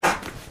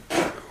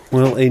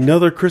Well,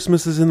 another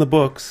Christmas is in the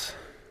books.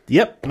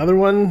 Yep, another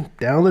one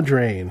down the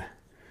drain.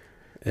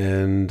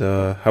 And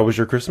how was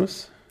your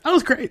Christmas? That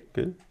was great.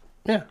 Good.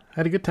 Yeah,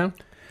 had a good time.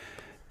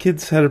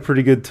 Kids had a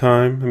pretty good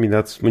time. I mean,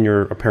 that's when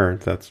you're a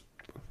parent. That's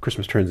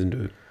Christmas turns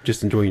into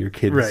just enjoying your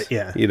kids. Right,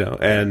 yeah.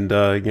 And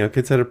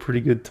kids had a pretty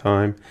good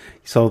time.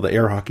 You saw the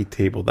air hockey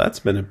table. That's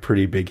been a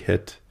pretty big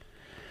hit.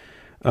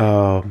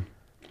 I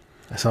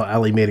saw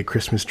Allie made a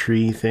Christmas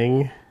tree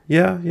thing.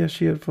 Yeah,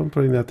 she had fun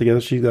putting that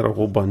together. She got a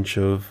whole bunch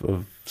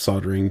of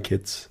soldering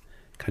kits,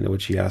 kind of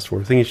what she asked for.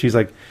 The thing is, she's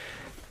like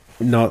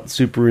not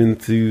super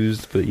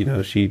enthused, but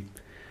she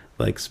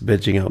likes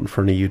vegging out in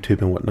front of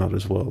YouTube and whatnot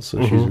as well. So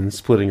she's been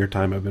splitting her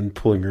time. I've been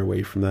pulling her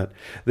away from that.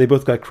 They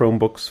both got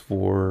Chromebooks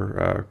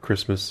for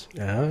Christmas.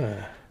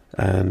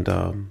 And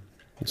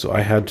so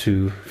I had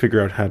to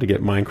figure out how to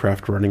get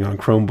Minecraft running on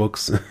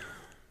Chromebooks.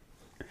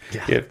 You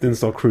have to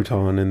install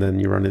Crouton, and then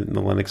you run it in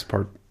the Linux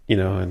part,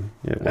 and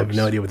it works. I have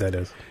no idea what that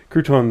is.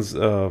 Crouton's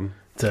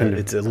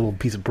it's a little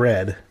piece of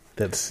bread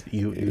that's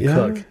you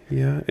cook.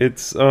 Yeah,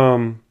 it's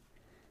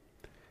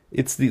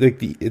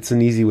it's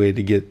an easy way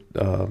to get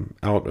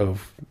out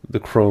of the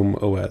Chrome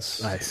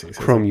OS, I see.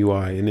 Chrome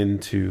UI, and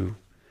into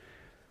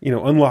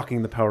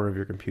unlocking the power of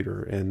your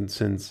computer. And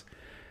since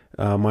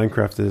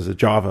Minecraft is a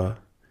Java,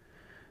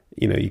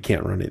 you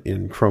can't run it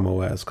in Chrome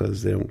OS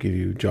because they don't give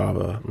you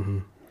Java.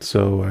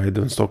 So I had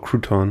to install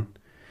Crouton,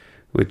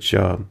 which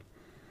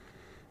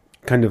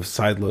kind of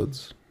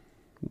sideloads.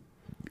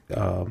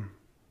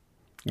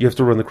 You have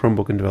to run the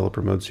Chromebook in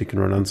developer mode so you can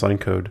run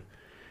unsigned code.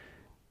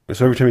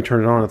 So every time you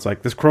turn it on, it's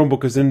like, this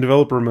Chromebook is in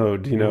developer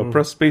mode,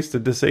 press space to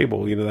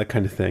disable, that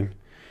kind of thing.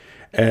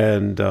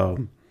 And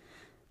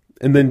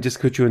then just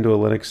put you into a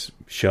Linux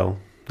shell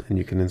and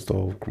you can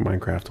install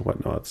Minecraft and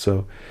whatnot.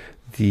 So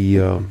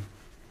the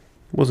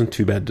wasn't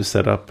too bad to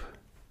set up.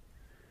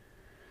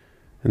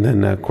 And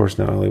then, of course,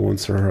 now Ellie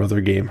wants her other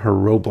game, her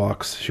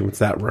Roblox. She wants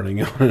that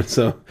running on it.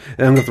 So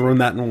I'm going to have to run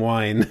that in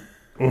wine.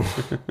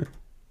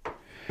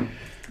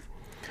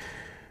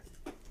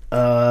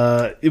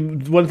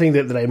 One thing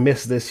that I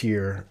missed this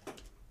year,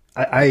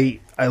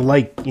 I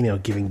like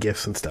giving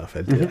gifts and stuff.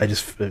 I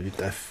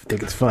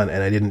think it's fun,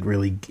 and I didn't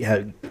really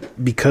have,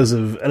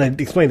 and I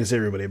explained this to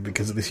everybody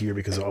because of this year,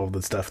 because of all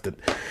the stuff that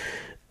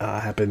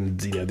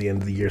happened, at the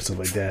end of the year, stuff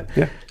like that.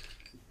 Yeah.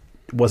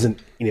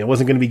 Wasn't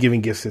going to be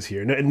giving gifts this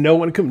year. No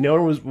one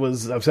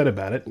was upset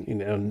about it.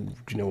 And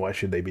why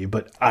should they be?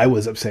 But I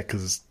was upset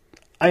because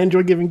I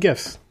enjoy giving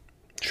gifts.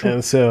 Sure.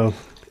 And so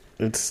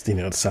it's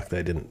it sucked that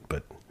I didn't.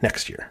 But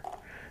next year.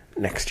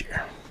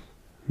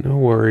 No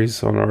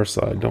worries on our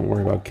side. Don't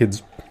worry about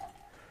kids.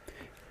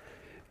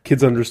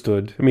 Kids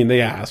understood. I mean,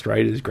 they asked,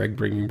 right? Is Greg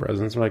bringing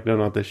presents? We're like, no,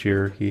 not this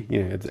year. He,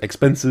 it's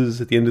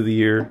expenses at the end of the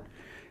year.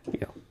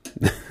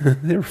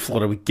 They were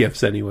flooded with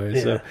gifts anyway.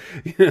 Yeah.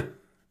 So,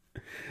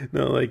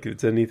 not like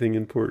it's anything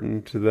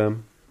important to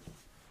them.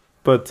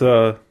 But,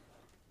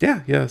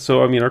 yeah.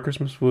 So, I mean, our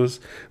Christmas was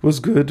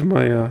good.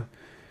 My,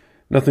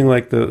 nothing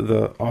like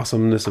the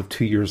awesomeness of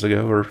 2 years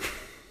ago, or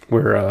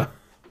where,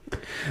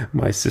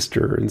 my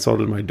sister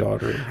insulted my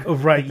daughter. Oh,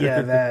 right.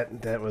 Yeah,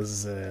 that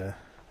was,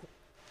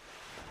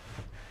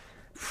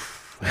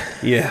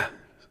 yeah.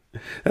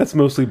 That's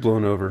mostly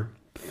blown over.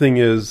 The thing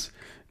is,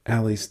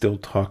 Allie still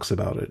talks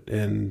about it,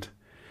 and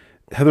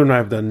Heather and I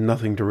have done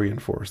nothing to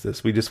reinforce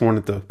this. We just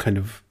wanted to kind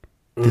of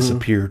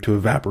disappear, to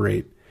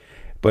evaporate.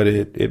 But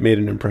it made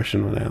an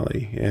impression on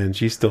Allie, and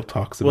she still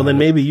talks about it. Well, then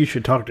maybe you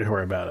should talk to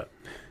her about it.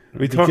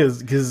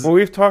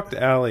 We've talked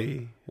to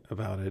Allie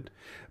about it.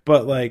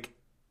 But,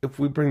 if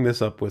we bring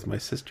this up with my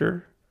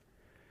sister,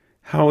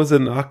 how is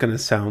it not going to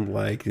sound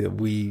like that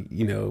we,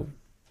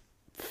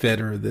 fed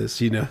her this,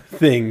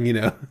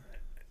 thing,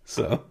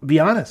 So. Be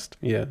honest.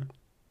 Yeah.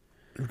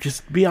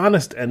 Just be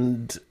honest,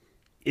 and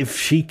if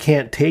she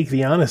can't take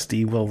the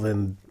honesty, well,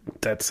 then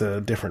that's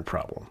a different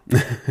problem.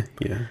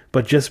 Yeah.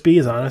 But just be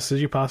as honest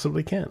as you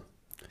possibly can.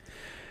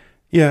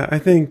 Yeah, I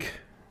think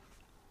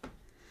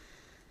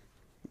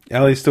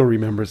Allie still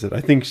remembers it.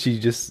 I think she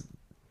just...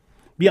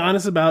 Be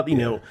honest about,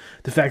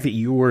 the fact that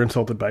you were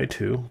insulted by it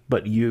too,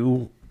 but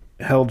you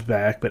held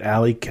back, but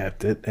Allie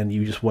kept it, and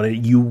you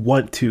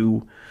want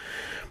to,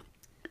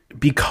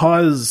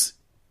 because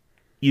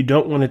you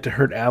don't want it to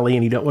hurt Allie,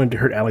 and you don't want it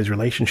to hurt Allie's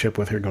relationship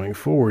with her going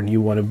forward, and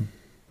you want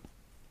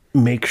to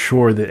make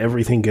sure that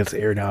everything gets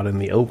aired out in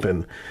the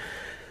open.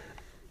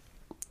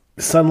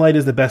 Sunlight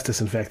is the best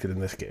disinfectant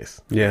in this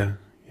case. Yeah.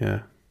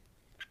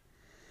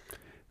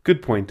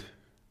 Good point.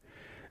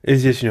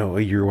 It's just,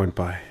 a year went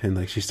by,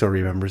 and she still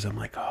remembers. I'm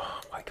like,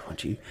 oh, why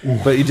can't you?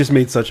 But it just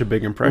made such a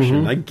big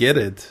impression. I get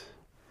it.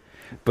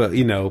 But,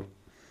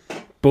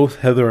 both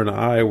Heather and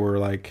I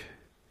were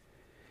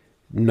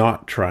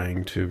not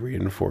trying to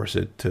reinforce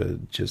it,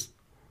 to just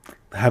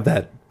have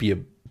that be a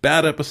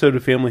bad episode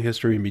of family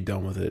history and be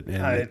done with it.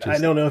 And I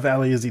don't know if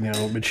Allie is,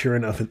 mature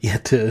enough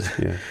yet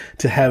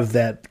to have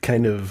that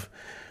kind of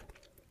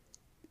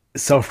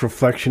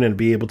self-reflection and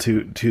be able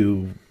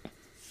to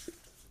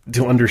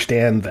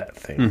understand that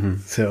thing.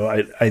 So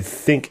I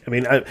think,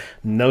 I'm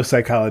no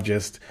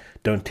psychologist,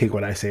 don't take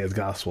what I say as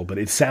gospel, but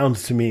it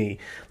sounds to me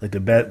like the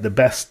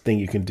best thing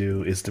you can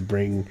do is to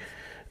bring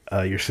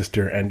your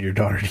sister and your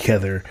daughter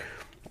together,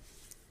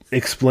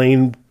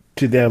 explain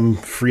to them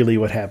freely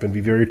what happened,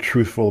 be very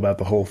truthful about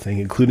the whole thing,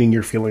 including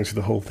your feelings for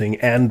the whole thing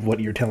and what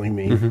you're telling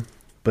me,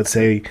 but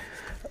say,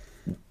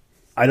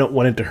 I don't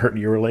want it to hurt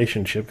your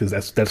relationship, because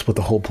that's what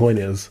the whole point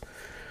is.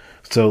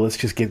 So let's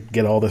just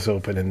get all this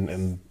open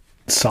and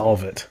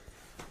solve it.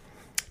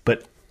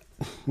 But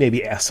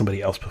maybe ask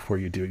somebody else before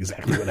you do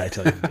exactly what I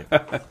tell you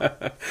to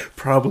do.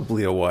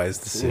 Probably a wise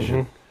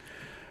decision.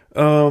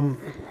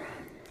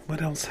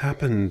 What else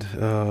happened?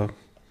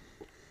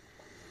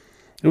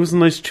 It was a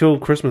nice chill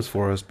Christmas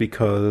for us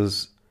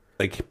because,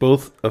 like,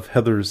 both of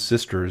Heather's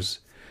sisters,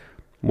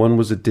 one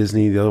was at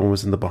Disney, the other one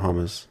was in the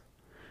Bahamas.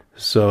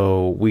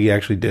 So we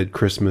actually did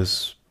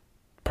Christmas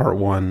part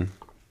 1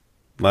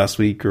 last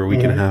week or a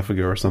week and a half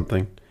ago or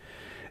something.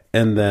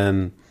 And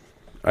then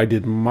I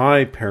did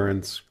my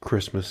parents'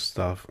 Christmas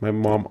stuff. My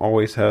mom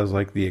always has,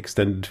 like, the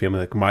extended family,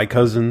 like my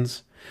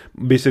cousins,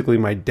 basically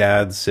my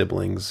dad's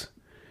siblings,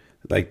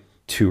 like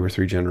 2 or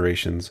 3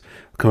 generations,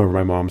 come over to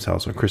my mom's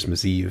house on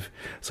Christmas Eve.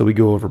 So we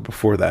go over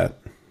before that,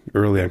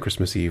 early on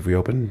Christmas Eve. We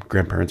open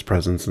grandparents'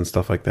 presents and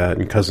stuff like that,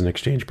 and cousin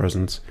exchange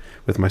presents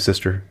with my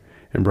sister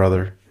and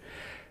brother.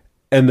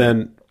 And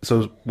then,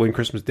 so when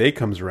Christmas Day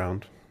comes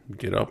around, we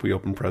get up, we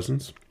open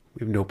presents. We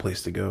have no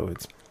place to go.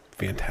 It's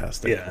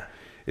fantastic. Yeah.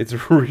 It's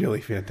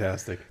really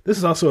fantastic. This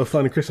is also a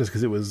fun Christmas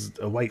because it was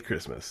a white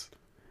Christmas.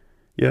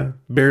 Yeah,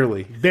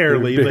 barely. But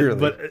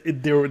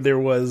there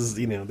was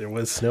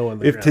snow on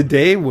the ground. If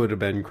today would have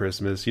been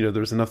Christmas, there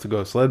was enough to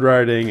go sled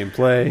riding and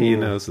play,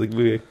 so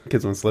we had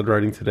kids on sled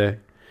riding today.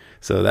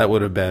 So that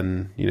would have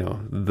been,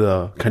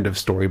 the kind of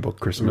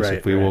storybook Christmas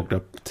if we woke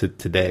up to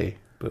today.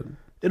 But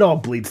it all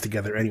bleeds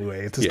together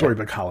anyway. It's a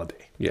storybook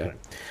holiday. Yeah.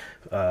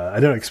 I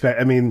don't expect,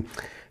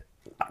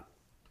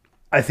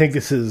 I think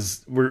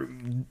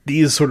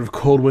these sort of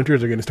cold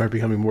winters are going to start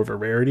becoming more of a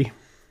rarity.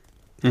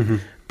 Mm-hmm.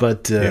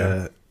 But,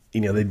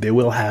 they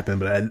will happen.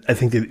 But I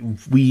think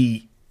that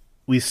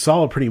we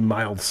saw a pretty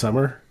mild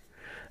summer.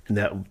 And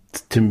that,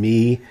 to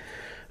me,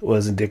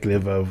 was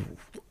indicative of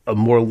a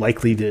more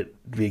likely to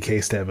be a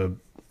case to have a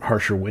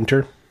harsher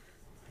winter.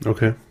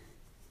 Okay.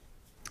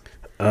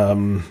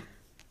 I'm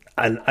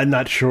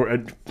not sure,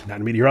 I'm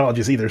not a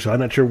meteorologist either, so I'm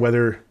not sure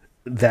whether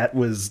that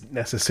was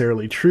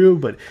necessarily true,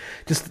 but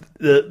just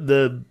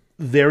the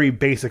very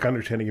basic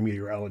understanding of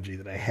meteorology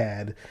that I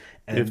had.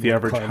 And if the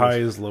average high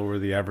is lower,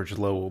 the average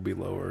low will be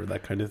lower,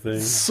 that kind of thing?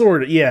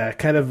 Sort of, yeah.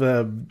 Kind of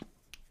a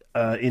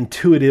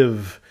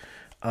intuitive,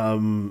 a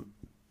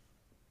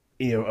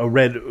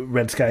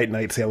red sky at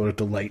night, sailor's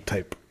delight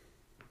type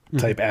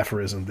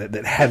aphorism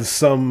that has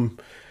some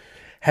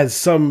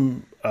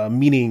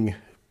meaning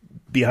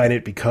behind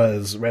it,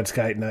 because red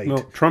sky at night.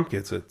 Well, Trump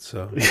gets it,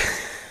 so.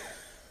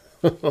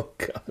 Oh,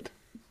 God.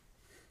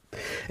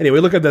 Anyway,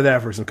 look at that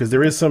aphorism, because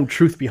there is some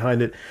truth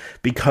behind it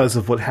because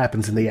of what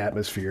happens in the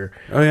atmosphere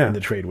and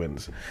the trade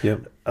winds.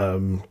 Yep.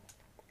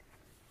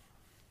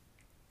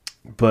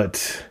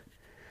 But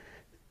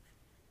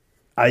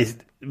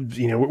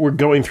we're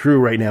going through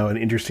right now an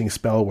interesting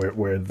spell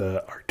where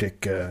the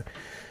Arctic, we're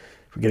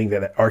getting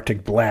that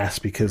Arctic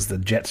blast because the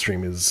jet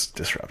stream is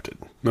disrupted.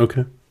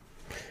 Okay.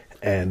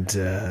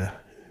 And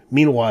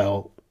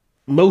meanwhile,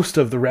 most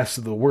of the rest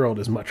of the world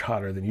is much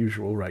hotter than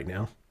usual right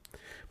now.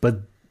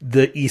 But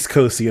the East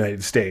Coast of the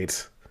United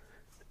States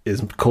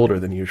is colder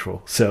than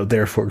usual. So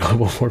therefore,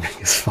 global warming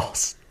is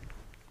false.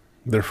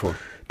 Therefore.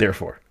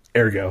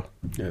 Ergo.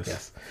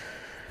 Yes.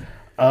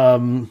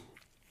 What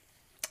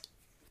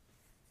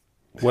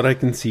I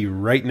can see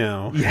right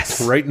now,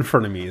 right in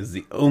front of me, is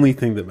the only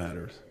thing that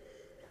matters.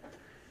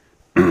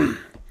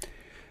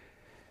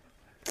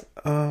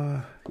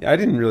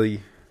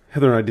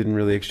 Heather and I didn't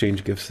really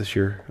exchange gifts this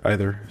year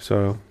either.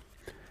 So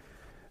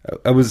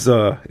I was,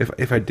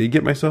 if I did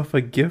get myself a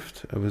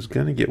gift, I was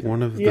going to get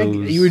one of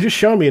those. You were just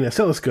showing me an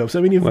oscilloscope.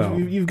 So,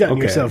 you've gotten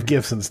yourself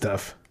gifts and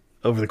stuff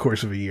over the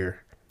course of a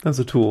year. That's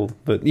a tool,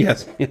 but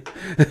yes.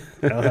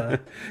 Uh-huh.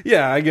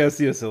 Yeah, I guess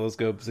the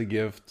oscilloscope is a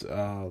gift.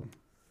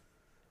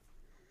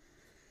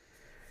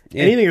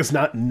 Anything that's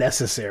not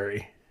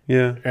necessary.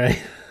 Yeah.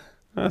 Right?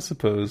 I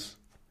suppose.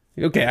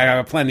 Okay, I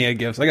got plenty of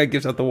gifts. I got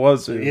gifts out the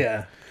wazoo.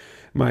 Yeah.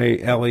 My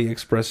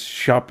AliExpress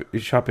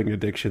shopping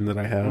addiction that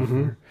I have.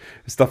 Mm-hmm.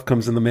 Stuff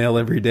comes in the mail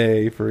every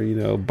day for,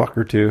 $1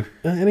 or $2.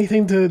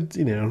 Anything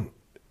to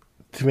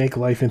make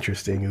life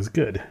interesting is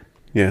good.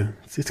 Yeah.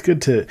 It's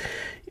good to...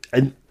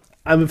 I'm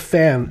a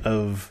fan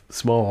of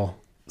small,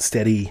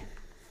 steady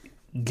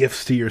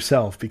gifts to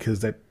yourself,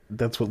 because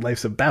that's what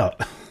life's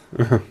about.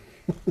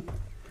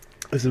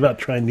 It's about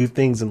trying new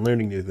things and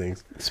learning new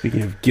things.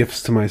 Speaking of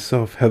gifts to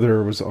myself,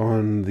 Heather was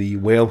on the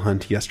whale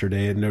hunt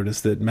yesterday and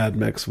noticed that Mad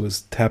Mex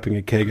was tapping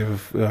a keg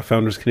of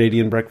Founders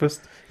Canadian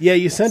breakfast. Yeah,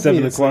 you sent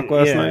me 7 o'clock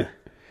last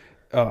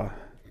night.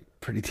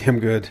 Pretty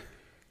damn good.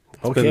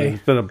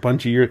 It's been a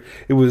bunch of years.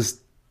 It was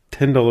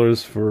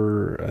 $10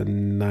 for a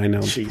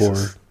 9-ounce pour.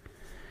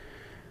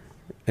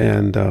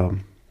 And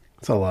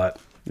it's a lot.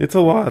 It's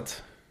a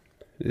lot.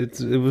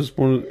 It was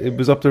one. It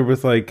was up there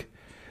with like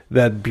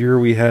that beer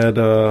we had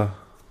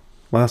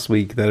last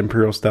week, that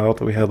Imperial Stout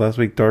that we had last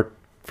week, Dark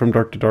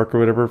to Dark or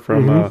whatever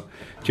from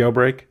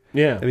Jailbreak.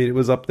 Yeah, I mean, it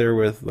was up there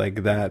with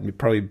like that.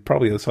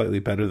 Probably slightly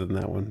better than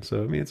that one.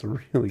 So I mean, it's a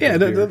really yeah.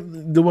 good beer.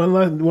 The one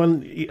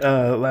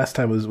last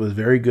time was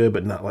very good,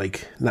 but not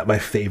my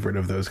favorite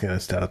of those kind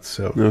of stouts.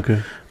 So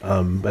Okay.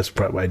 That's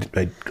probably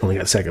why I only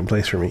got second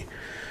place for me.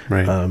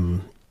 Right.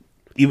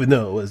 Even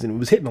though it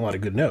was hitting a lot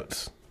of good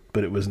notes,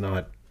 but it was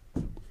not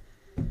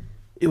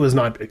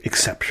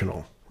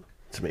exceptional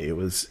to me. It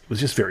was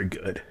just very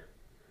good,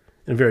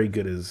 and very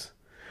good is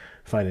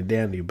fine and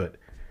dandy, but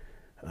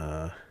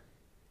I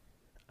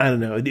don't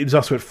know. It was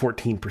also at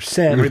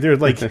 14%.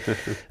 There's like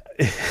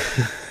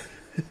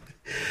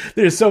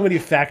there's so many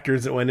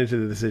factors that went into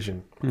the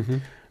decision. Mm-hmm.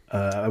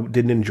 I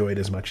didn't enjoy it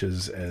as much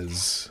as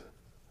the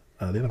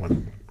other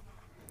one.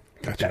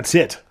 Gotcha. That's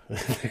it.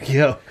 There you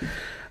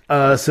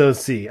go. So let's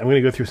see. I'm going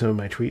to go through some of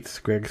my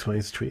tweets. Greg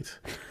explains tweets.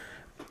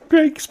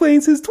 Greg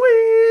explains his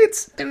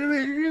tweets.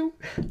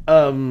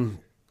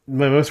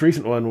 My most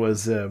recent one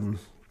was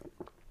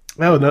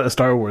not a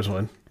Star Wars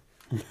one.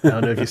 I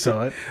don't know if you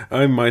saw it.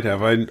 I might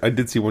have. I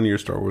did see one of your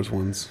Star Wars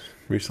ones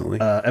recently.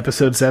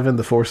 Episode 7,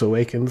 The Force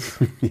Awakens.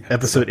 Yes.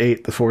 Episode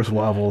 8, The Force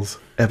Wobbles.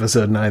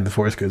 Episode 9, The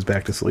Force Goes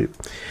Back to Sleep.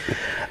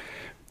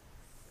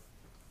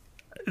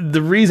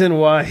 The reason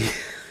why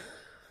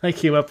I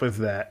came up with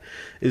that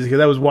is because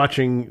I was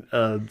watching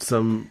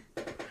some...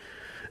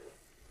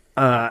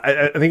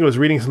 I think I was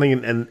reading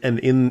something, and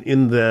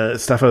in the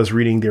stuff I was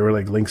reading, there were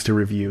like links to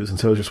reviews, and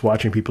so I was just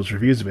watching people's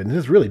reviews of it, and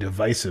it's really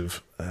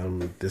divisive.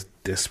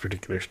 This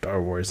particular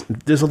Star Wars,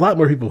 there's a lot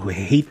more people who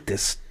hate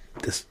this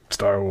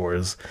Star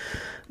Wars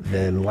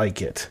than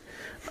like it,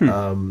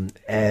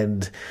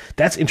 and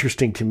that's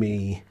interesting to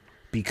me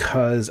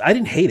because I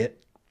didn't hate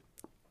it.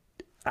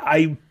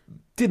 I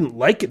didn't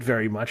like it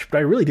very much, but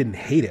I really didn't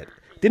hate it.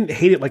 Didn't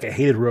hate it like I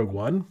hated Rogue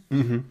One.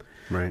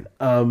 Mm-hmm. Right.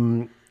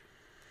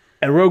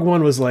 And Rogue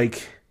One was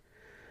like,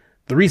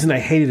 the reason I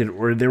hated it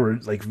were there were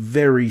like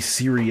very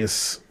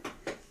serious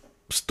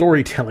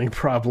storytelling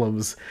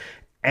problems,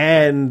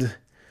 and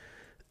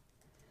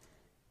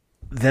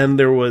then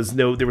there was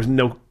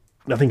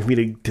nothing for me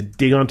to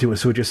dig onto,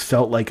 so it just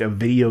felt like a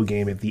video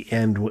game at the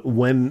end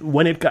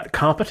when it got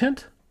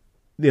competent,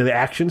 the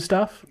action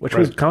stuff, which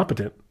was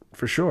competent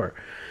for sure.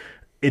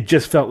 It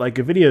just felt like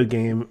a video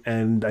game,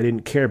 and I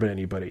didn't care about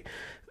anybody.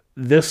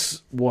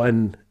 This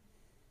one,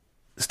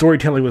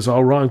 storytelling was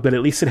all wrong, but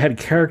at least it had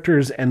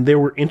characters, and there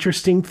were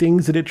interesting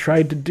things that it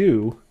tried to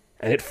do,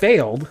 and it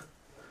failed,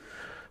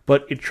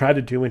 but it tried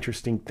to do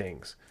interesting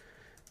things.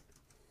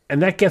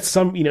 And that gets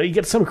some, you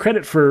get some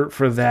credit for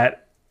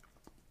that,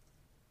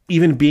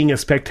 even being a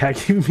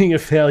spectacular, even being a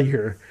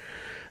failure.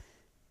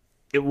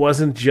 It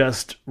wasn't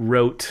just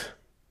rote,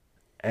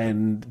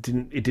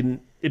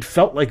 and it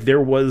felt like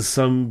there was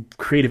some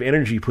creative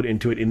energy put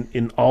into it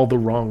in all the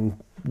wrong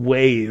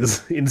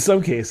ways in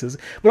some cases,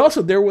 but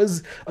also there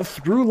was a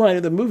through line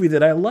of the movie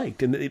that I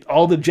liked, and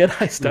all the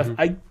Jedi stuff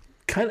I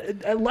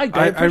liked.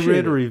 I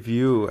read a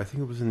review, I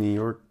think it was in New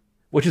York,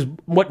 which is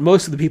what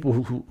most of the people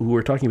who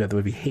were talking about the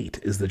movie hate,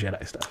 is the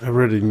Jedi stuff.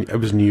 It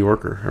was New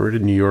Yorker. I read a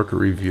New Yorker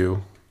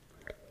review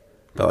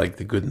about like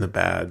the good and the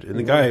bad, and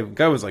the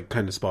guy was like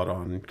kind of spot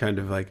on, kind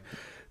of like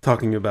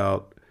talking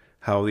about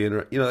how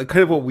kind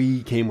of what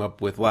we came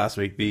up with last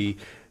week, the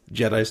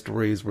Jedi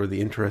stories were the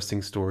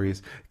interesting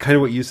stories. Kind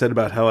of what you said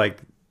about how like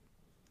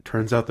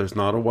turns out there's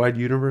not a wide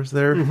universe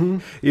there.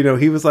 Mm-hmm.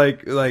 He was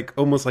like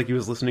almost like he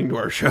was listening to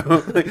our show.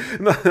 I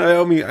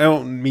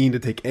don't mean to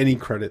take any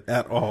credit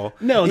at all.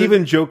 No,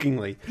 even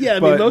jokingly. Yeah,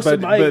 but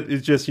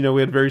it's just we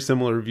had very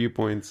similar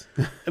viewpoints.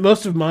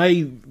 Most of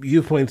my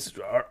viewpoints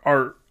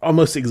are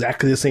almost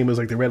exactly the same as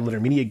like the Red Letter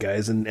Media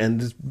guys, and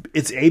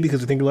it's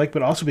because I think alike,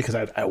 but also because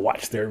I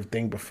watched their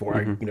thing before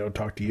I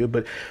talked to you.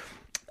 But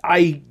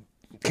I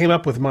came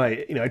up with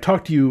my, I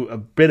talked to you a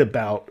bit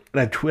about,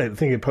 and I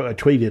think I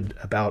tweeted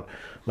about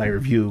my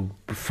review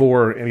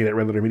before any of that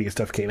Red Letter Media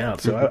stuff came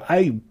out. So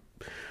I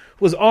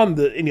was on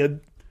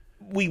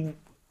we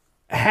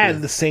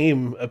had the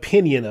same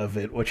opinion of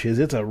it, which is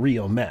it's a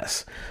real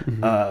mess.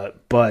 Mm-hmm.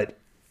 But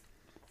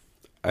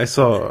I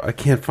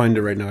can't find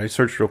it right now. I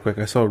searched real quick.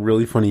 I saw a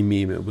really funny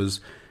meme. It was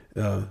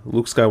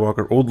Luke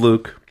Skywalker, old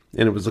Luke,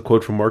 and it was a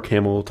quote from Mark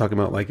Hamill talking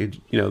about like,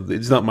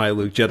 it's not my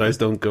Luke. Jedis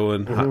don't go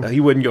and he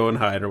wouldn't go and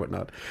hide or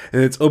whatnot.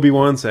 And it's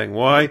Obi-Wan saying,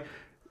 "Well, I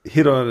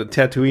hit on a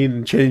Tatooine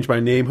and changed my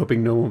name,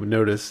 hoping no one would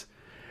notice."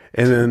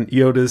 And then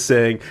Yoda's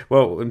saying,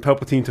 "Well, when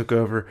Palpatine took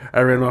over,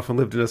 I ran off and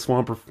lived in a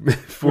swamp for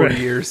 40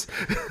 years."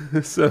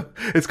 So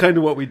it's kind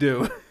of what we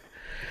do.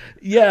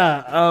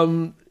 Yeah.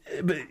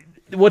 But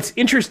what's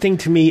interesting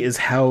to me is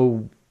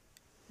how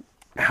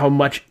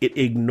much it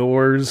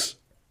ignores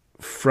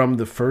from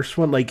the first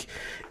one. Like,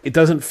 it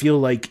doesn't feel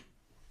like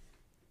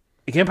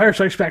Empire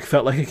Strikes Back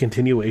felt like a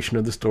continuation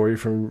of the story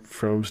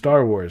from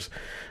Star Wars.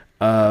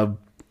 I'm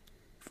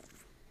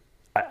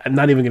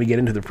not even going to get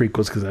into the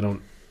prequels because I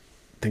don't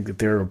think that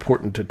they're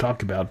important to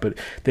talk about, but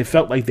they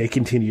felt like they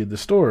continued the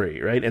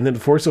story, right? And then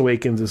Force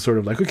Awakens is sort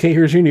of like, okay,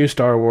 here's your new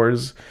Star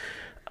Wars.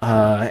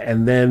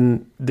 And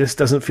then this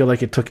doesn't feel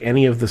like it took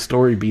any of the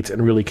story beats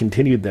and really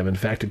continued them. In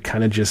fact, it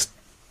kind of just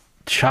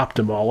chopped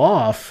them all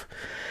off.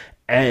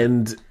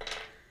 And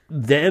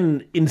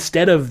then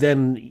instead of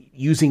then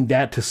using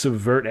that to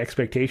subvert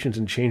expectations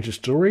and change the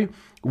story,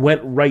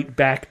 went right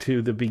back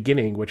to the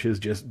beginning, which is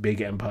just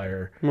big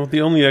Empire. Well,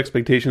 the only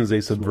expectations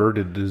they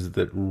subverted is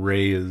that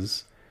Rey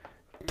is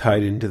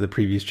tied into the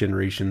previous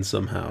generation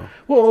somehow.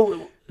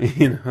 Well,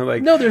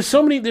 Like no, there's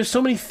so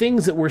many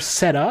things that were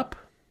set up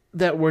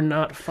that were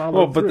not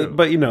followed through.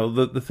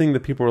 But the thing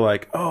that people are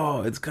like,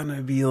 oh, it's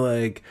gonna be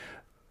like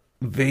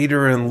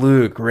Vader and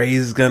Luke.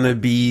 Rey's gonna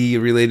be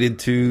related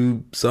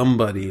to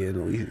somebody,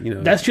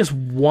 and that's just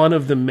one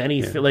of the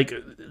many. Like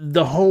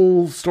the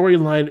whole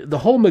storyline, the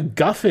whole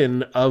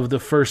MacGuffin of the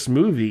first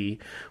movie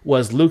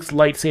was Luke's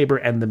lightsaber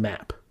and the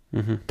map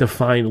to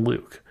find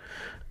Luke,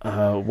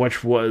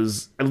 which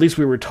was, at least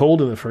we were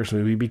told in the first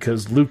movie,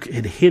 because Luke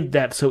had hid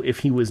that so if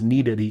he was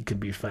needed, he could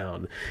be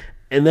found.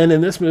 And then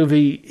in this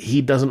movie,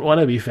 he doesn't want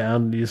to be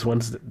found. He just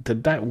wants to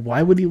die.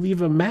 Why would he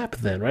leave a map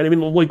then, right? I mean,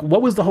 like,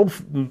 what was the whole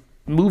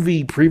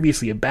movie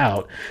previously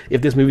about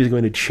if this movie is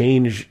going to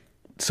change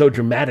so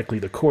dramatically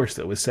the course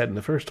that was set in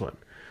the first one?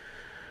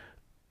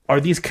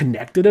 Are these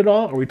connected at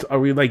all? Are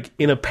we like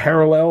in a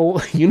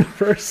parallel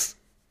universe?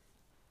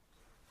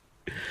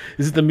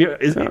 Is it the mirror?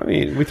 I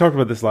mean, we talked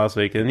about this last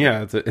week, and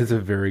yeah, it's a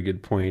very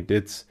good point.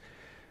 It's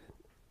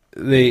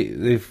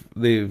they've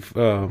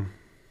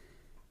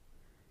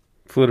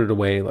flitted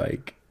away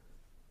like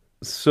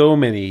so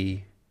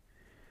many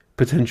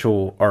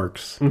potential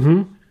arcs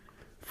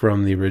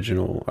from the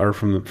original, or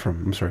from The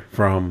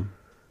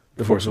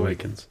Force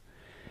Awakens.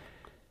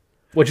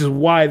 Which is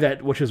why I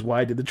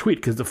did the tweet,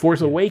 because The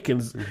Force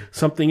Awakens,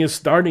 something is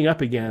starting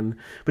up again,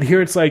 but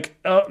here it's like,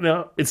 oh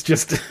no, it's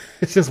just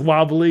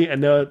wobbly,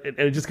 and no,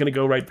 it's just going to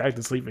go right back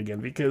to sleep again.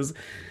 Because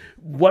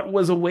what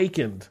was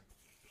awakened?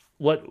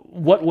 What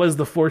was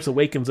The Force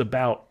Awakens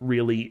about,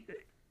 really,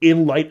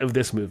 in light of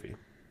this movie?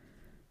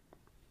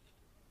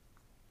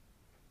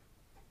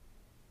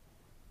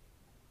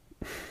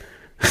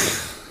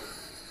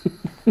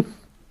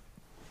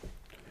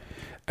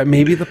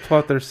 Maybe the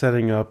plot they're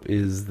setting up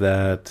is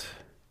that,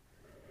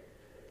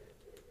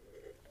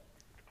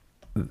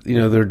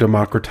 they're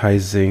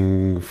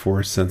democratizing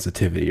Force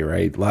sensitivity,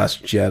 right?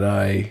 Last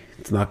Jedi,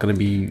 it's not going to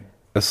be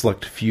a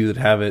select few that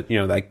have it.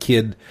 That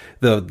kid,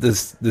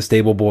 the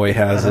stable boy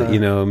has it.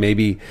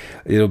 Maybe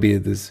it'll be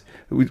this.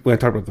 When I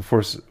talked about the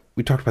Force,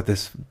 we talked about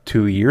this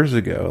 2 years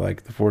ago,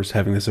 like the Force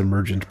having this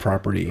emergent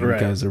property, right,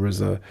 because there was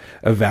a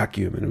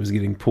vacuum and it was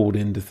getting pulled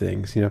into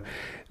things.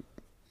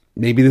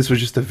 Maybe this was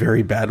just a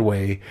very bad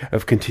way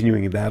of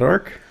continuing that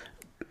arc.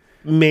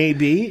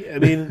 Maybe. I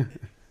mean,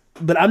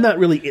 but I'm not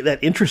really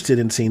that interested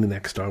in seeing the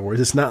next Star Wars.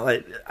 It's not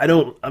like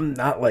I'm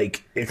not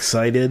like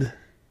excited.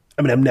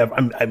 I mean,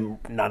 I'm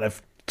not a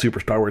super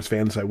Star Wars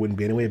fan, so I wouldn't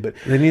be anyway. But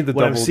they need the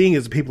what I'm seeing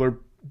is people are,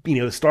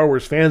 Star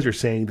Wars fans are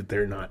saying that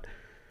they're not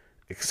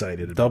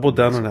excited. Double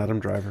down on Adam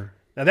Driver.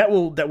 Now that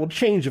will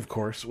change, of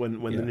course,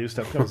 when the new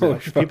stuff comes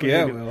out. It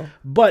will.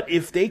 But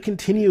if they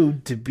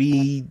continue to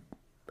be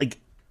like,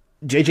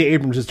 J.J.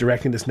 Abrams is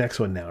directing this next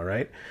one now,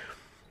 right?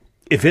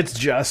 If it's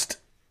just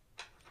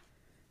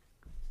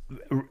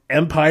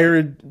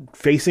Empire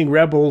facing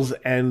rebels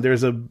and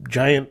there's a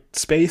giant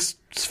space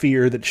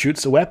sphere that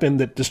shoots a weapon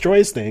that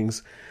destroys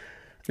things.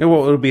 Yeah,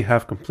 well, it'll be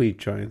half complete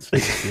giant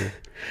space sphere.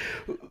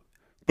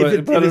 But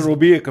it will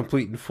be a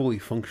complete and fully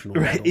functional.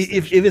 Right.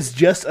 If it's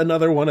just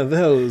another one of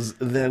those,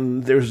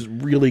 then there's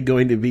really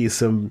going to be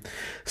some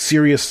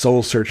serious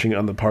soul searching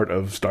on the part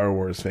of Star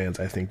Wars fans,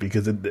 I think,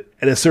 because at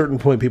a certain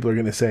point, people are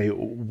going to say,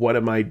 "What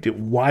am I?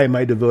 Why am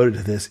I devoted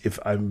to this if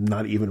I'm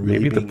not even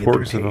really?" Maybe the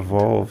ports have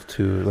evolved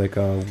to like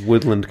a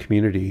woodland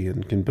community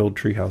and can build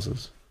tree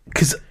houses.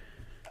 Because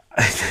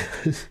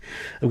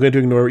I'm going to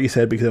ignore what you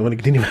said because I want to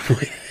continue my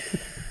point.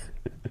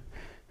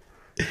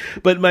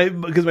 But my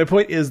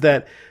point is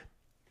that,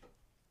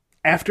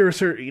 after a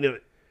certain,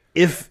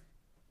 if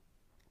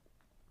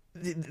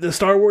the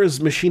Star Wars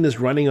machine is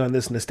running on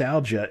this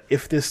nostalgia,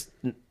 if the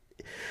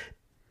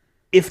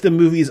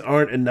movies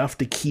aren't enough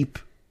to keep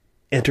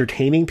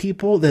entertaining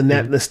people, then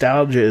that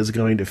nostalgia is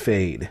going to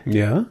fade.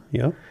 Yeah.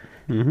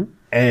 Mm-hmm.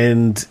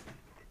 And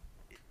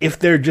if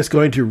they're just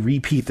going to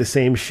repeat the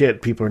same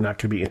shit, people are not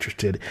going to be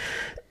interested.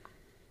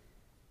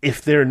 They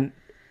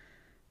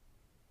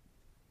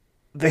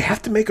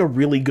have to make a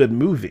really good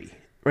movie.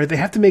 Right, they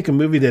have to make a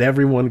movie that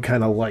everyone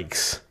kind of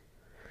likes,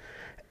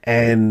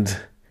 and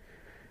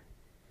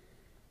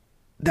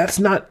that's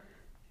not.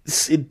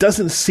 It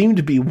doesn't seem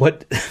to be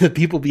what the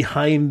people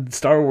behind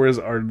Star Wars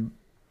are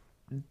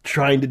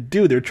trying to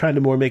do. They're trying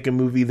to more make a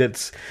movie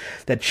that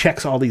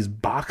checks all these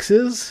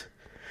boxes,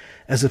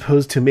 as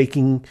opposed to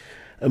making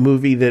a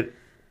movie that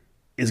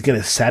is going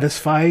to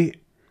satisfy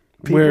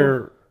people.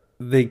 Where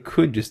they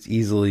could just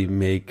easily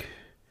make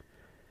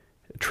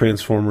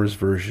Transformers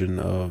version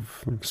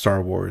of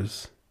Star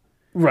Wars,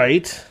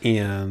 right?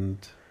 And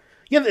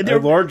Yeah, a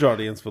large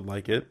audience would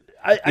like it.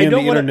 I And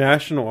don't the want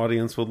international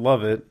audience would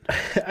love it.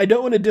 I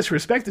don't want to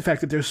disrespect the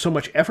fact that there's so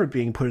much effort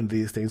being put into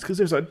these things, because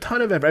there's a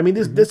ton of effort. I mean,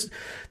 this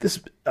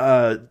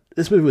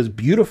movie was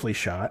beautifully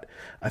shot.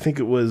 I think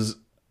it was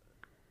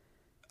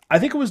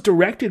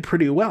directed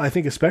pretty well. I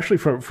think, especially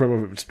from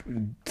a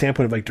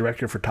standpoint of like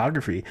director of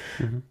photography,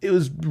 it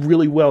was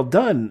really well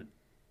done.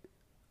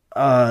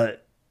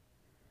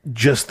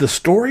 Just the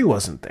story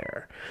wasn't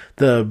there.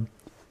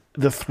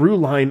 The through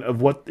line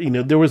of what,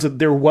 there was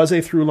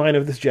a through line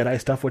of this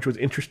Jedi stuff which was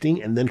interesting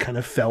and then kind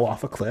of fell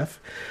off a cliff.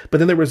 But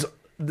then there was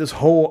this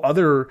whole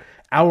other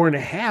hour and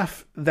a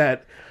half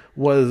that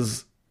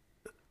was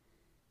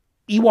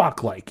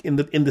Ewok-like in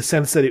the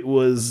sense that it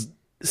was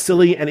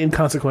silly and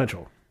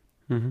inconsequential.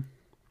 Mm-hmm.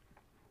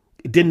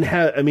 It didn't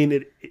have. I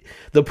mean,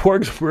 the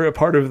Porgs were a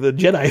part of the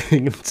Jedi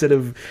thing instead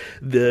of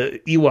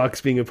the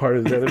Ewoks being a part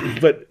of the.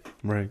 But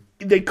Right.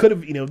 They could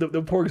have.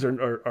 The Porgs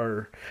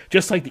are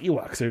just like the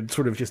Ewoks. They're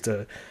sort of just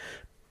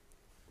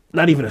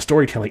not even a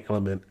storytelling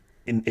element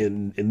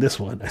in this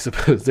one. I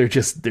suppose they're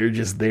just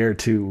there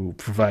to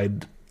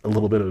provide a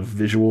little bit of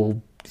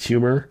visual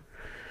humor.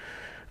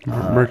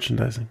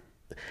 Merchandising.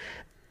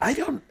 I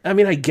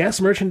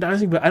guess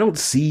merchandising, but I don't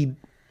see.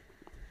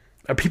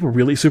 Are people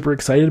really super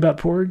excited about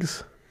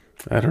Porgs?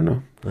 I don't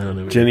know.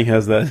 Jenny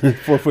has that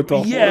 4 foot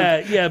tall.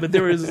 Yeah, yeah, but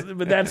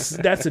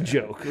that's a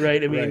joke,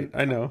 right? I mean, right.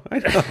 I know.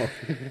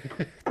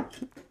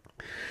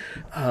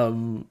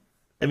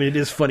 I mean, it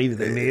is funny that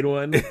they made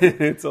one.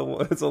 It's a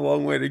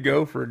long way to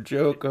go for a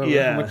joke. How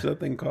much that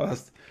thing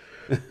cost.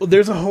 Well,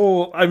 there's a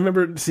whole. I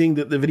remember seeing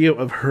the video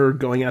of her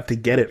going out to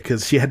get it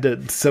because she had to.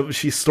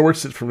 She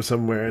sourced it from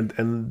somewhere,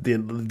 and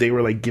they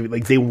were like giving,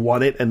 like they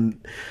want it, and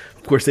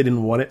of course they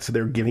didn't want it, so they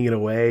were giving it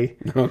away.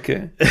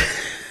 Okay.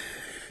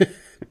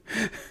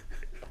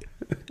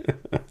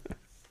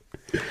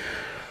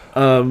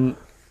 I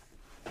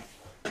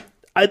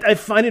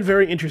find it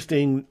very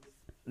interesting,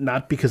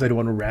 not because I don't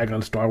want to rag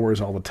on Star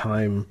Wars all the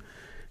time,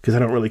 because I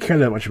don't really care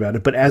that much about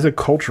it, but as a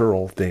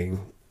cultural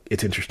thing,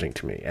 it's interesting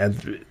to me.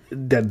 And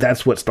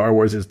that's what Star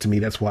Wars is to me.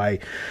 That's why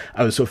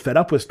I was so fed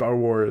up with Star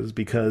Wars,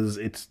 because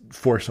it's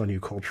forced on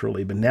you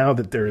culturally. But now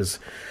that there's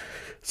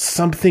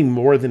something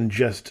more than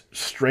just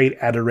straight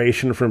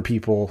adoration from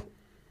people,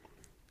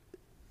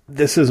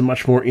 this is a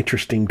much more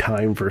interesting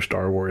time for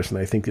Star Wars, and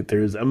I think that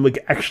I'm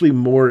like actually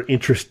more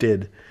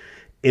interested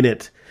in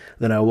it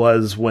than I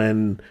was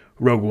when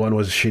Rogue One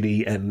was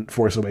shitty and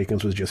Force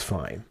Awakens was just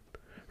fine,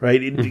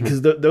 right?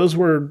 Because those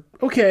were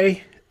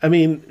okay. I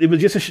mean, it was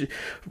just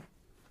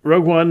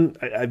Rogue One.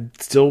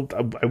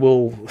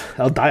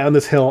 I'll die on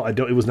this hill.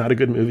 It was not a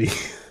good movie.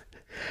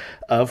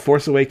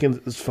 Force Awakens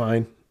is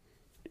fine.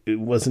 It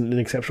wasn't an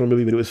exceptional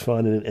movie, but it was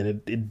fun,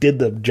 and it did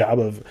the job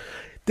of.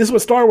 This is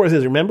what Star Wars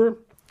is. Remember.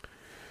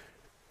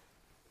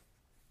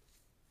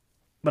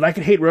 But I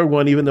could hate Rogue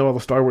One even though all the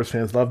Star Wars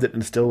fans loved it,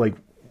 and still like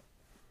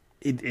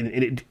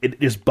it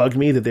just bugged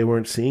me that they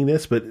weren't seeing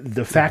this. But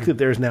the fact that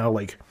there's now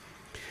like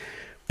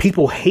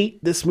people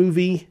hate this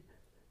movie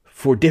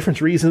for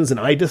different reasons,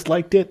 and I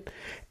disliked it,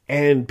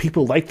 and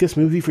people like this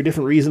movie for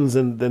different reasons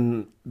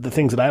than the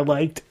things that I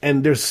liked,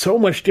 and there's so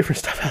much different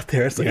stuff out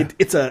there. It's like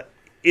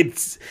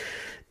it's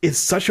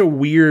such a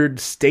weird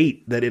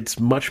state that it's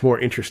much more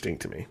interesting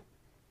to me.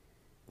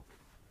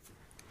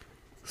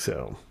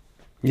 So.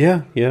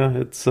 Yeah,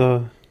 it's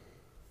Star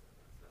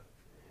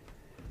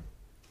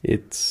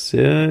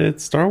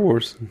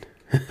Wars.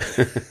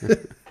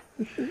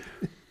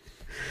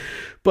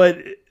 But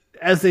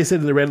as they said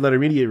in the Red Letter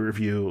Media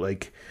review,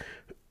 like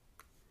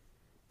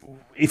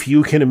if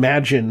you can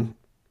imagine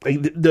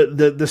like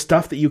the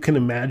stuff that you can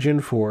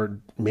imagine for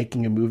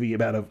making a movie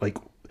about like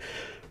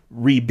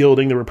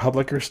rebuilding the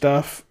Republic or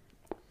stuff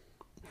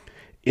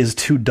is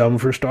too dumb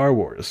for Star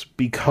Wars,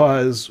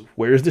 because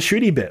where's the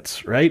shooty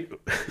bits, right?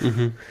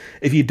 Mm-hmm.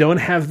 If you don't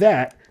have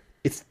that,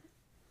 it's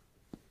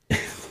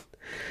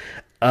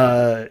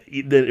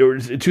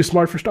too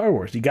smart for Star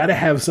Wars. You got to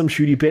have some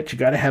shooty bits. You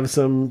got to have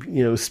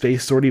some,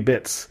 space sorty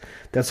bits.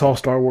 That's all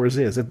Star Wars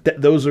is.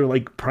 Those are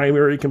like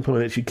primary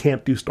components. You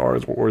can't do Star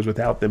Wars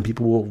without them.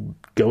 People will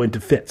go into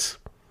fits.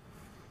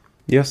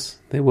 Yes,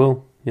 they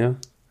will. Yeah.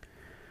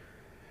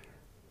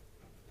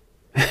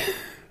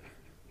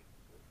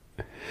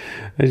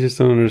 I just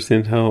don't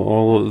understand how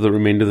all of the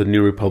remainder of the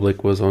New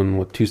Republic was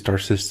on 2-star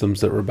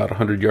systems that were about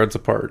 100 yards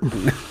apart.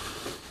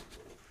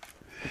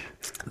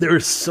 There are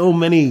so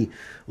many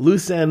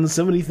loose ends,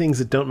 so many things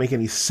that don't make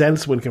any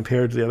sense when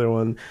compared to the other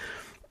one.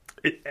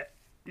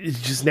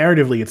 It's just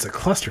narratively, it's a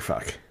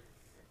clusterfuck.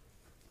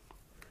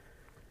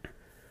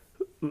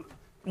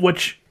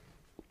 Which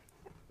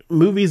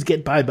movies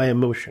get by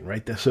emotion,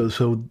 right?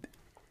 So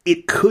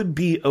it could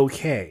be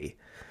okay.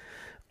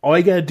 All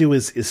you gotta do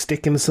is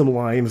stick in some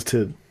lines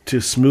to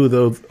smooth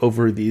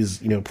over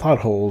these, plot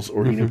holes,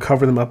 or,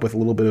 cover them up with a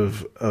little bit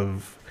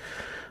of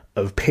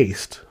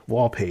paste,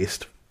 wall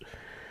paste.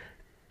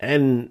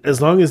 And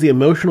as long as the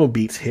emotional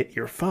beats hit,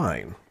 you're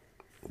fine.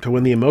 So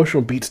when the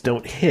emotional beats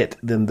don't hit,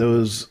 then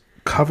those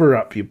cover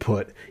up you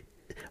put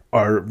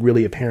are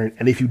really apparent.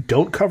 And if you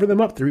don't cover them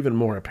up, they're even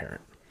more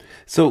apparent.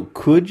 So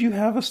could you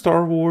have a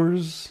Star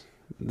Wars?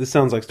 This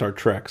sounds like Star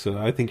Trek, so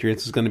I think your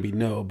answer is going to be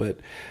no. But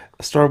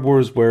a Star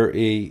Wars where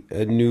a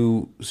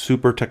new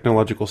super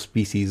technological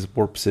species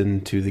warps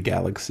into the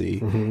galaxy,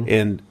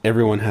 and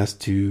everyone has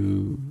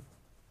to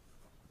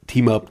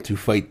team up to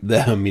fight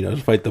them. To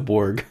fight the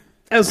Borg.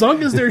 As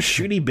long as they're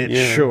shooty bits,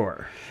 Yeah.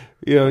 sure.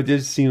 It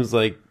just seems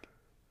like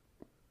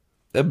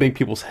that make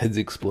people's heads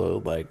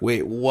explode. Like,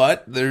 wait,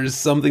 what? There's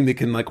something that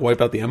can like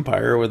wipe out the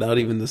Empire without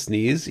even the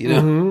sneeze.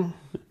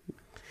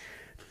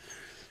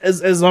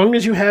 As long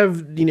as you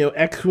have,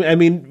 I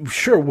mean,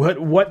 sure,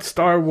 what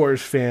Star Wars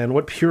fan,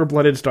 what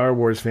pure-blooded Star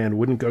Wars fan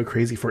wouldn't go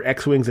crazy for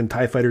X-Wings and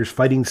TIE Fighters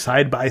fighting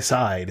side by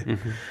side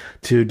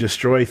to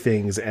destroy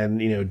things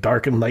and,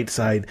 dark and light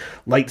side,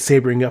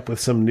 lightsabering up with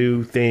some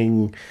new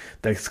thing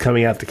that's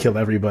coming out to kill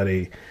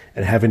everybody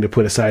and having to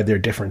put aside their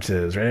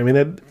differences, right? I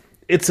mean,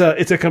 it's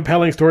a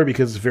compelling story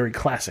because it's a very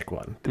classic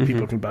one that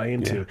people can buy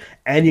into.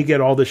 And you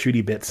get all the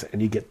shooty bits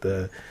and you get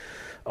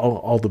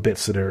all the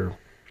bits that are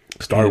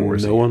Star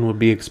Wars. No one would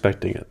be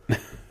expecting it.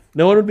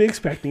 No one would be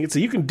expecting it. So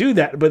you can do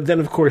that. But then,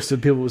 of course, the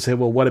people would say,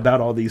 well, what about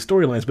all these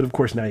storylines? But, of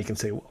course, now you can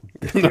say, well,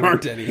 There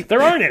aren't any.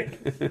 there aren't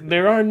any.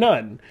 There are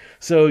none.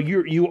 So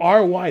you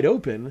are wide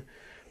open,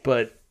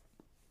 but...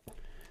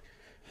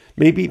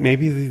 Maybe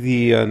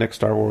the next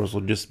Star Wars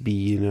will just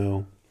be,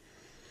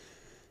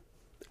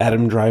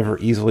 Adam Driver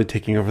easily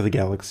taking over the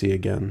galaxy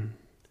again.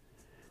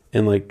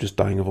 And, like, just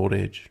dying of old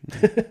age.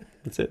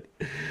 That's it.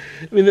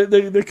 I mean,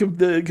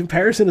 the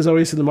comparison is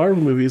always to the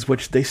Marvel movies,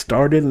 which they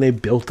started and they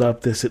built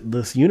up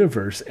this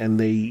universe, and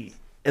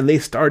they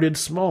started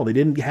small. They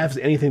didn't have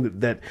anything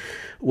that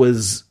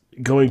was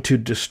going to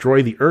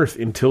destroy the Earth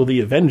until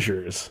the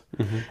Avengers,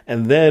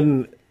 and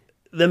then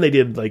they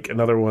did like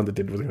another one that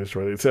was going to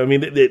destroy it. So I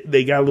mean,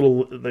 they got a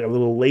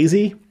little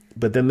lazy,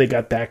 but then they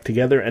got back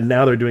together, and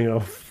now they're doing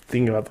a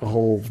thing about the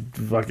whole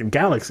fucking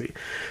galaxy.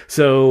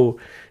 So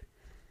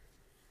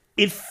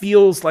it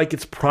feels like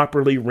it's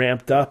properly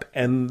ramped up,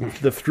 and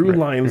the through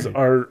lines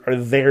are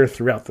there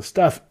throughout the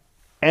stuff,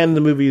 and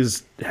the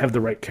movies have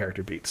the right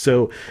character beats.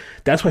 So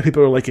that's why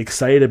people are like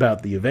excited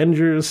about the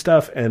Avengers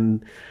stuff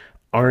and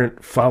aren't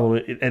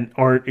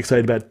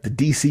excited about the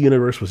DC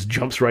universe, which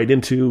jumps right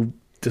into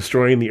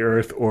destroying the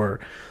Earth, or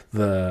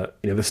the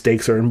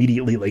stakes are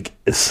immediately like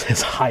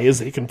as high as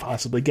they can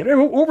possibly get.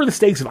 What were the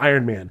stakes of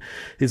Iron Man?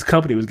 His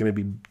company was going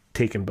to be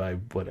taken by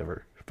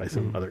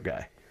some other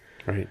guy.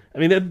 Right. I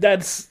mean,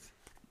 that's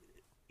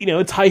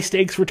it's high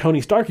stakes for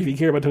Tony Stark if you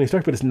care about Tony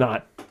Stark, but it's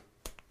not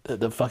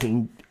the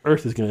fucking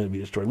Earth is going to be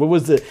destroyed. What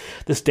was the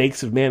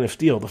stakes of Man of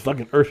Steel? The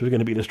fucking Earth was going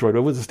to be destroyed.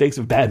 What was the stakes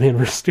of Batman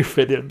vs.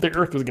 Stupid? The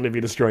Earth was going to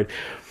be destroyed.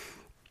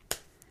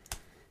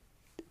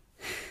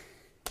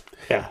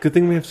 Yeah. Good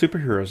thing we have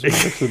superheroes. The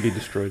Earth would be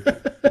destroyed.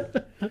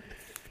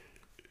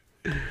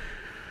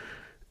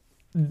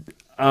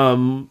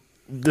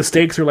 The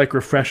stakes are like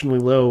refreshingly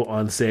low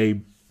on,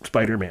 say,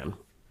 Spider-Man.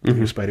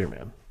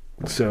 Spider-Man.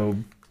 So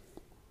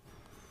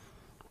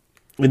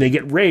when they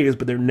get raised,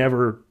 but they're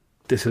never,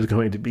 this is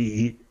going to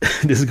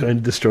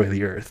destroy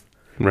the Earth.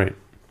 Right.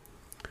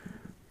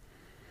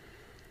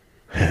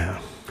 Yeah.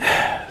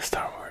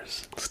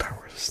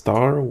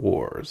 Star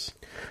Wars.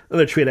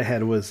 Another tweet I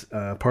had was,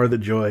 part of the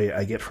joy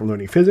I get from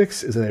learning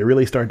physics is that I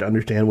really start to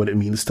understand what it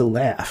means to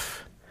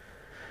laugh.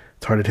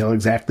 It's hard to tell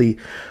exactly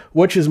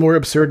which is more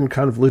absurd and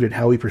convoluted,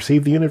 how we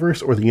perceive the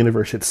universe or the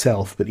universe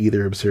itself, but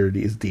either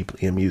absurdity is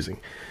deeply amusing.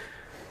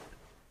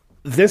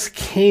 This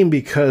came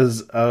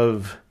because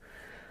of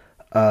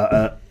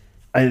I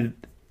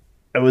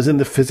was in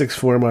the physics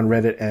forum on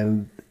Reddit,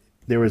 and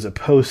there was a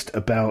post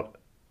about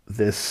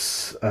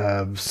this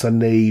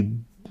Sunday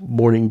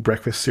morning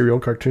breakfast cereal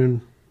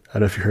cartoon. I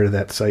don't know if you heard of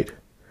that site.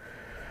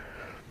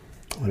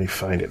 Let me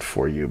find it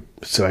for you.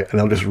 And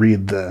I'll just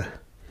read the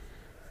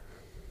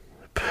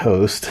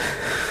post.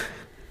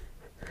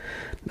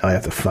 Now I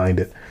have to find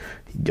it.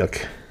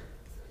 Yuck.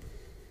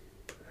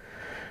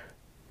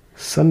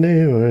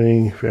 Sunday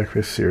morning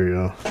breakfast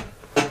cereal.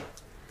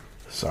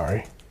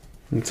 Sorry.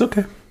 It's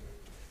okay.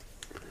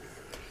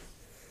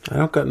 I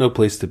don't got no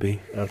place to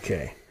be.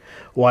 Okay.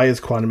 Why is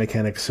quantum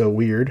mechanics so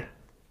weird?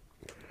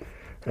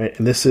 Right,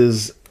 and this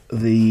is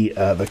the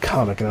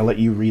comic, and I'll let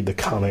you read the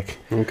comic.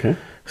 Okay.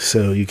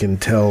 So you can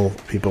tell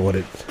people what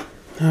it...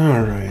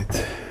 All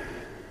right.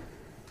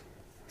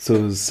 So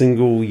is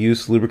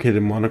single-use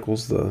lubricated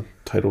monocles the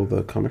title of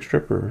the comic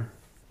strip, or...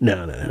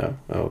 No.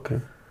 Oh,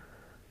 okay.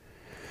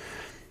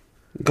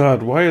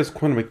 God, why is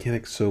quantum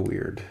mechanics so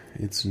weird?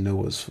 It's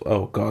Noah's...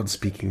 Oh, God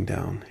speaking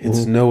down.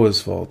 It's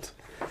Noah's fault.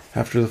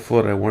 After the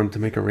flood, I wanted to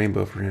make a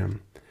rainbow for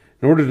him.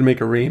 In order to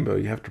make a rainbow,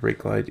 you have to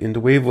break light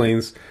into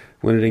wavelengths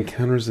when it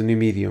encounters a new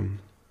medium.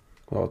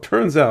 Well, it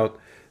turns out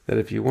that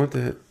if you want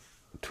to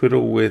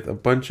twiddle with a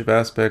bunch of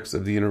aspects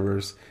of the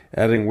universe,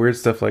 adding weird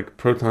stuff like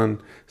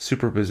proton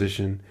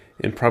superposition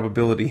and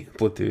probability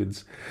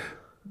amplitudes,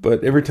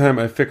 but every time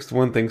I fixed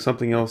one thing,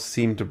 something else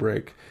seemed to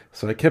break.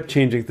 So I kept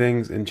changing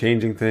things, and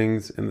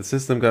the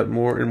system got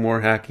more and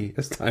more hacky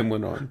as time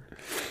went on.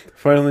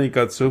 Finally, it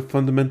got so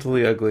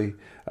fundamentally ugly,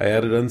 I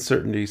added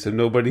uncertainty so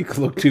nobody could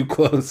look too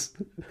close.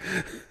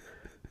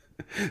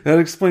 That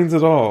explains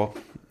it all.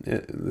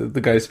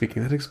 The guy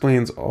speaking, that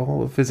explains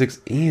all of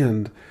physics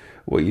and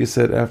what you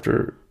said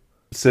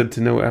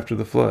to know after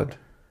the flood.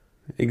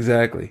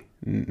 Exactly.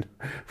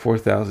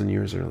 4,000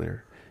 years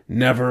earlier.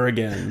 Never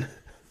again.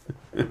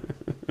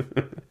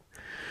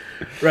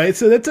 Right.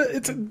 So it's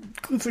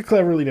a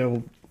clever,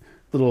 little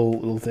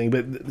thing.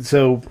 But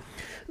so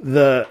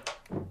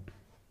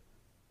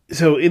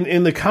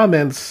in the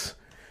comments,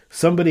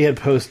 somebody had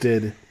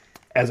posted,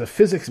 as a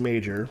physics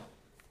major,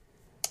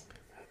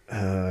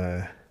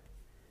 where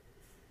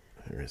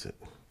is it?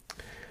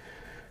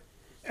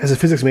 As a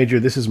physics major,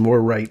 this is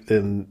more right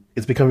than...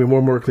 It's becoming more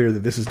and more clear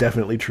that this is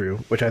definitely true,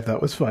 which I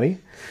thought was funny.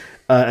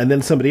 And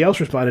then somebody else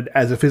responded,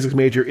 as a physics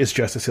major, it's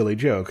just a silly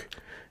joke.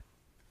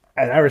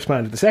 And I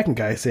responded to the second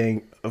guy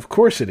saying, of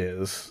course it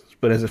is,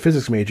 but as a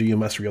physics major, you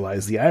must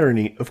realize the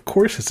irony. Of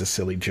course it's a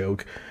silly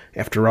joke.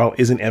 After all,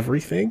 isn't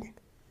everything?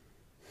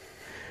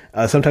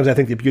 Sometimes I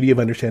think the beauty of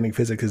understanding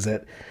physics is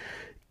that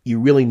you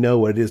really know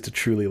what it is to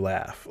truly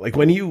laugh. Like,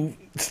 when you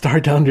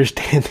start to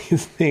understand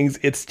these things,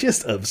 it's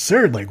just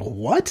absurd. Like,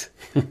 what?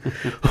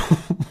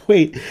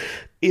 Wait,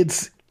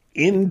 it's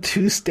in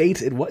two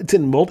states. It's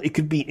in it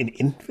could be in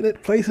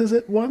infinite places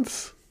at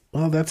once?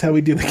 Well, that's how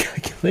we do the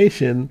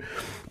calculation.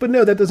 But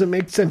no, that doesn't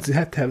make sense. You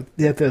have to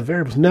have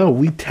variables. No,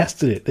 we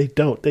tested it. They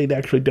don't. They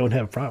actually don't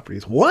have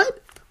properties.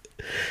 What?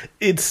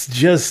 It's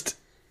just...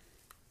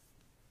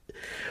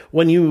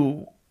 When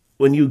you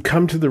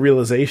come to the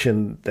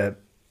realization that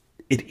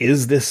it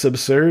is this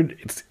absurd,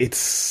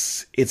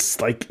 it's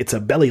like it's a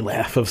belly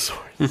laugh of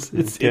sorts.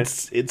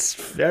 It's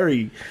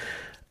very,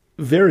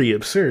 very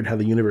absurd how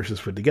the universe is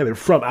put together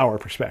from our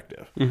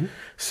perspective. Mm-hmm.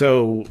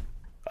 So,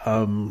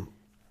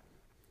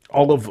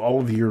 all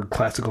of your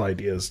classical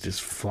ideas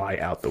just fly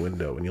out the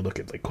window when you look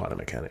at, like, quantum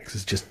mechanics.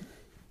 It's just,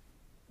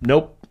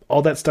 nope.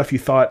 All that stuff you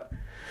thought,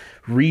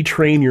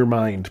 retrain your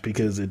mind,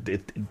 because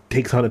it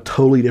takes on a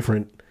totally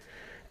different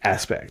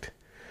aspect.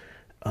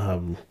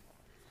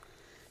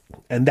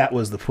 And that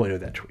was the point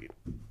of that tweet.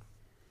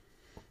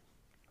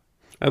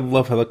 I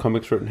love how the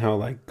comic's written, how,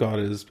 like, God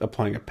is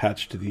applying a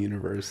patch to the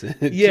universe. And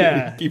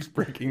it keeps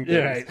breaking things.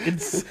 Yeah, right.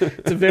 It's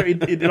a very...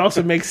 It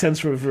also makes sense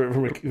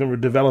from a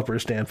developer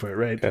standpoint,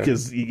 right? Yeah.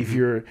 Because if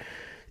you're...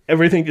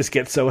 Everything just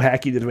gets so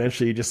hacky that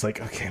eventually you're just like,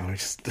 okay, we're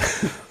just...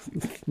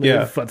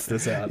 futz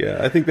this out.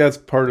 Yeah, I think that's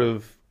part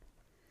of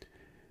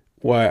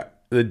why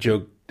the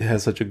joke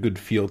has such a good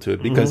feel to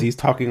it, because he's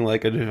talking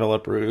like a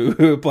developer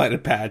who applied a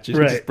patch and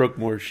just broke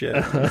more shit.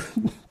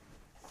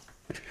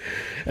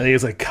 And he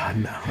was like, God,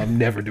 no, I'm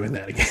never doing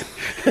that again.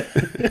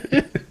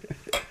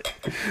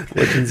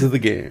 Legends of the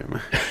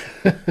game.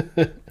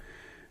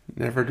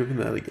 Never doing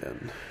that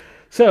again.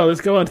 So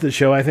let's go on to the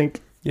show, I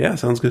think. Yeah,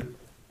 sounds good.